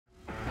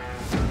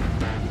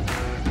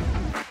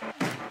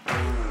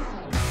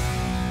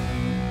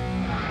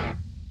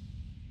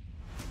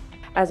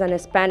as an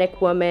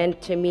Hispanic woman,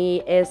 to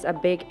me, is a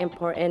big,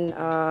 important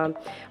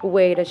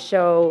way to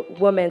show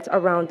women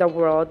around the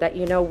world that,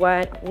 you know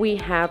what, we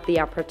have the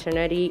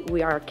opportunity,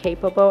 we are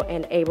capable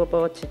and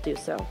able to do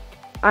so.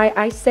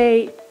 I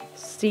say,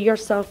 see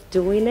yourself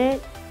doing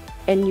it,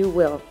 and you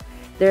will.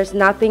 There's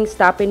nothing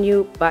stopping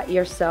you but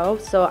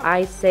yourself. So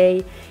I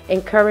say,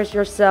 encourage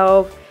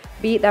yourself,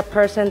 be that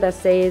person that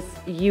says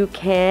you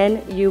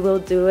can, you will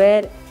do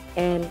it,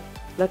 and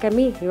look at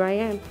me, here I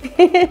am.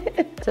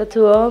 So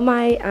to all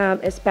my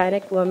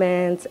Hispanic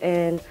women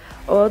and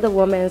all the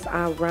women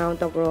around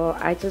the world,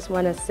 I just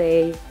want to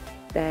say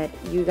that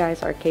you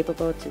guys are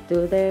capable to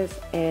do this,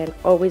 and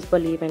always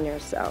believe in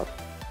yourself.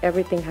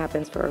 Everything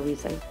happens for a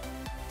reason.